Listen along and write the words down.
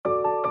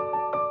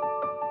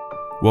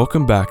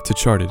Welcome back to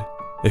Charted,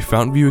 a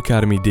Fountain View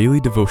Academy daily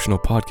devotional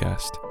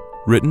podcast,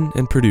 written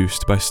and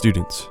produced by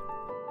students.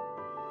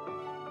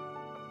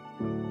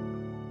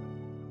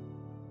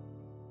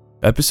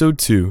 Episode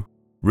 2,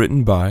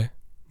 written by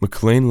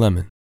McLean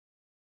Lemon.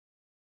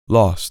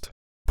 Lost,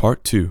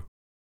 Part 2.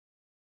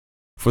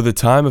 For the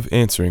time of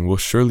answering will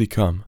surely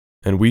come,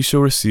 and we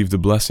shall receive the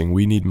blessing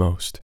we need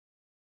most.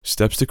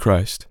 Steps to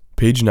Christ,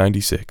 page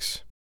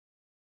 96.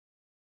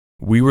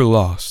 We were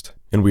lost,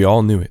 and we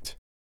all knew it.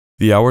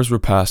 The hours were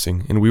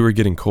passing, and we were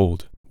getting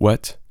cold,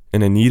 wet,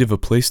 and in need of a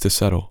place to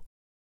settle.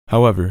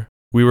 However,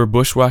 we were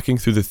bushwhacking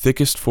through the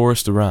thickest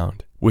forest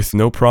around, with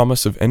no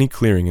promise of any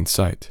clearing in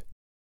sight.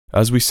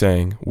 As we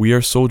sang, "We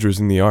are soldiers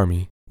in the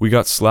army," we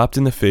got slapped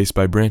in the face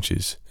by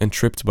branches and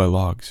tripped by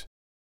logs.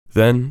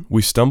 Then,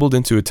 we stumbled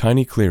into a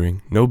tiny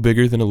clearing no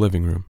bigger than a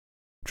living room.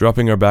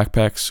 Dropping our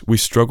backpacks, we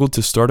struggled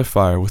to start a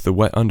fire with the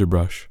wet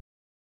underbrush.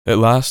 At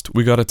last,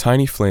 we got a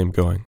tiny flame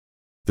going.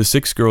 The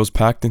 6 girls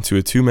packed into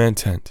a 2-man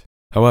tent.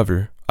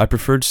 However, I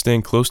preferred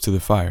staying close to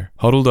the fire,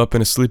 huddled up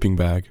in a sleeping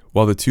bag,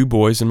 while the 2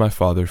 boys and my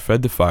father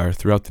fed the fire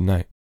throughout the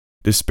night.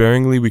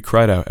 Despairingly, we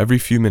cried out every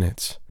few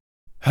minutes,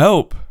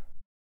 "Help!"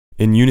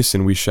 In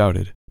unison we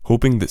shouted,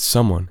 hoping that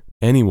someone,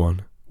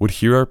 anyone, would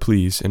hear our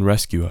pleas and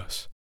rescue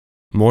us.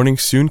 Morning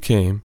soon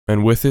came,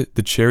 and with it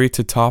the cherry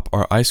to top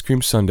our ice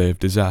cream sundae of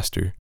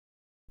disaster.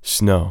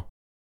 Snow.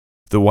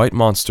 The white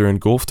monster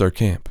engulfed our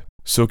camp,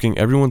 soaking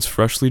everyone's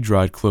freshly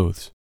dried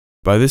clothes.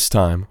 By this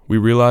time, we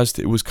realized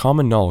it was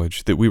common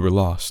knowledge that we were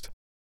lost.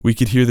 We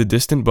could hear the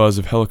distant buzz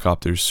of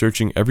helicopters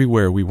searching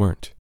everywhere we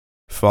weren't.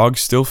 Fog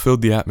still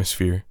filled the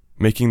atmosphere,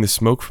 making the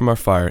smoke from our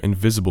fire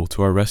invisible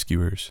to our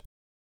rescuers.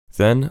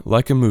 Then,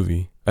 like a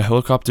movie, a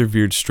helicopter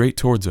veered straight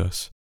towards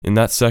us. In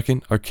that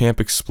second, our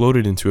camp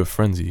exploded into a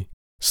frenzy.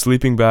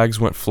 Sleeping bags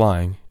went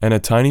flying, and a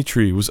tiny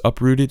tree was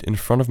uprooted in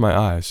front of my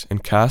eyes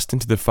and cast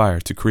into the fire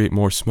to create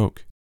more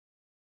smoke.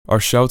 Our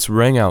shouts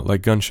rang out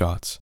like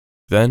gunshots.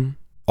 Then,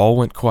 all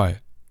went quiet.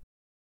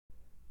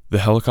 The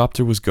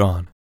helicopter was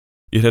gone.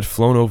 It had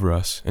flown over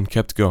us and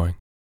kept going.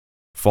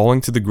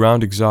 Falling to the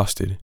ground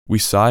exhausted, we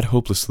sighed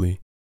hopelessly.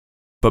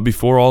 But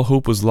before all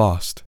hope was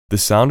lost, the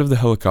sound of the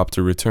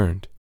helicopter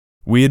returned.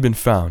 We had been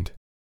found.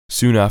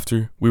 Soon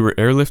after, we were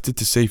airlifted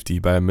to safety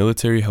by a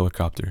military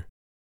helicopter.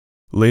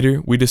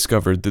 Later, we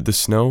discovered that the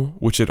snow,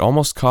 which had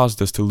almost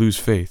caused us to lose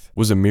faith,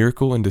 was a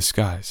miracle in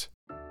disguise.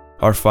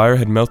 Our fire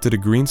had melted a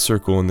green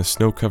circle in the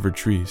snow-covered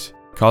trees,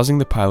 causing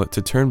the pilot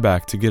to turn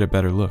back to get a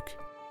better look.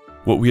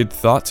 What we had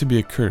thought to be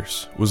a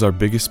curse was our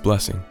biggest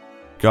blessing.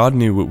 God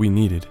knew what we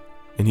needed,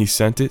 and He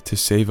sent it to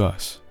save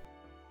us.